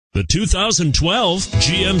The 2012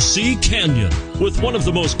 GMC Canyon. With one of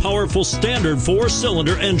the most powerful standard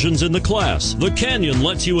 4-cylinder engines in the class, the Canyon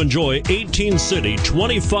lets you enjoy 18 city,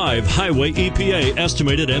 25 highway EPA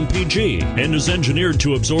estimated MPG, and is engineered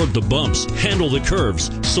to absorb the bumps, handle the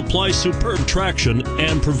curves, supply superb traction,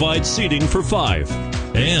 and provide seating for 5.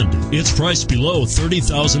 And it's priced below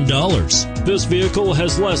 $30,000. This vehicle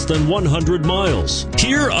has less than 100 miles.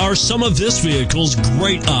 Here are some of this vehicle's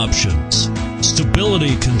great options: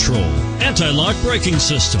 stability control, anti-lock braking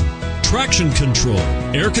system, traction control,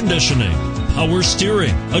 air conditioning, power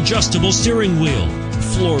steering, adjustable steering wheel,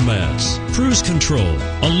 floor mats, cruise control,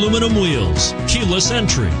 aluminum wheels, keyless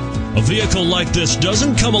entry. A vehicle like this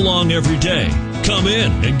doesn't come along every day. Come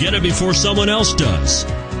in and get it before someone else does.